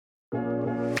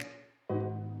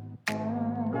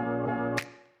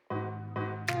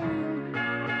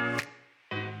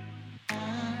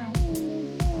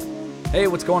Hey,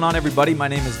 what's going on, everybody? My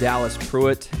name is Dallas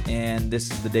Pruitt, and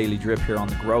this is the Daily Drip here on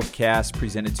the Growthcast,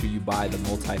 presented to you by the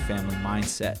Multifamily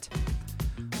Mindset.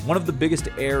 One of the biggest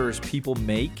errors people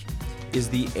make is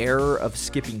the error of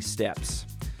skipping steps.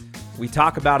 We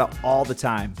talk about it all the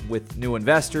time with new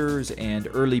investors and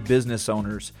early business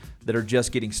owners that are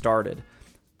just getting started.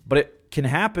 But it can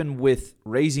happen with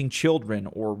raising children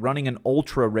or running an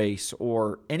ultra race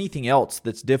or anything else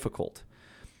that's difficult.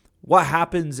 What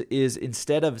happens is,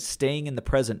 instead of staying in the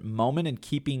present moment and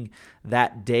keeping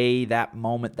that day, that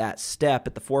moment, that step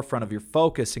at the forefront of your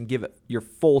focus and give it your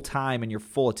full time and your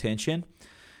full attention,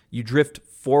 you drift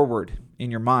forward in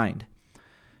your mind.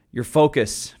 Your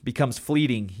focus becomes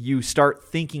fleeting. You start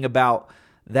thinking about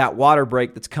that water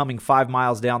break that's coming 5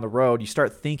 miles down the road. You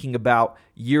start thinking about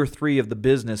year 3 of the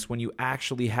business when you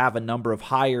actually have a number of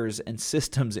hires and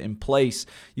systems in place.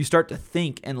 You start to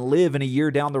think and live in a year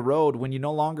down the road when you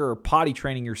no longer are potty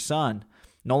training your son,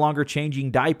 no longer changing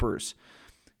diapers.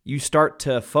 You start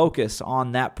to focus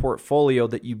on that portfolio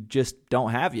that you just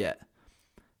don't have yet.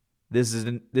 This is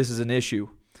an issue.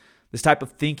 This type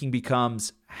of thinking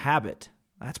becomes habit.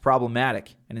 That's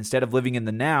problematic. And instead of living in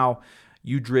the now,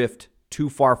 you drift too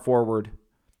far forward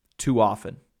too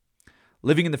often.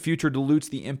 Living in the future dilutes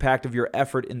the impact of your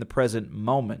effort in the present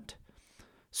moment.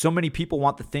 So many people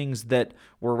want the things that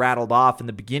were rattled off in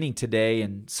the beginning today,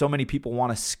 and so many people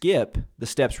want to skip the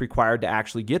steps required to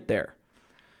actually get there.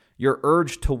 Your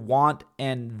urge to want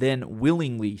and then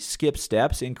willingly skip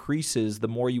steps increases the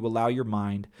more you allow your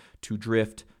mind to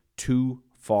drift too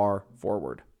far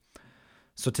forward.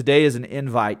 So today is an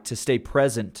invite to stay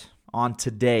present on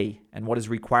today and what is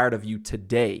required of you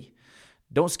today.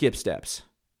 Don't skip steps.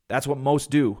 That's what most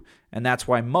do, and that's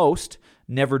why most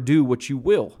never do what you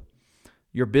will.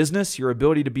 Your business, your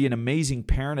ability to be an amazing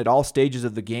parent at all stages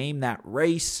of the game, that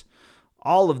race,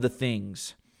 all of the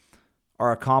things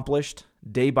are accomplished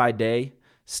day by day,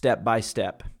 step by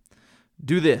step.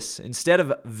 Do this. Instead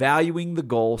of valuing the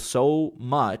goal so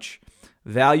much,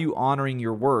 value honoring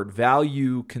your word,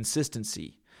 value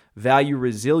consistency, value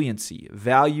resiliency,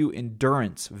 value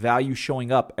endurance, value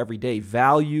showing up every day,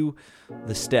 value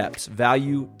the steps,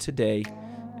 value today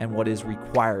and what is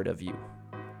required of you.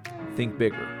 Think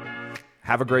bigger.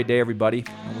 Have a great day, everybody,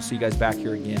 and we'll see you guys back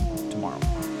here again tomorrow.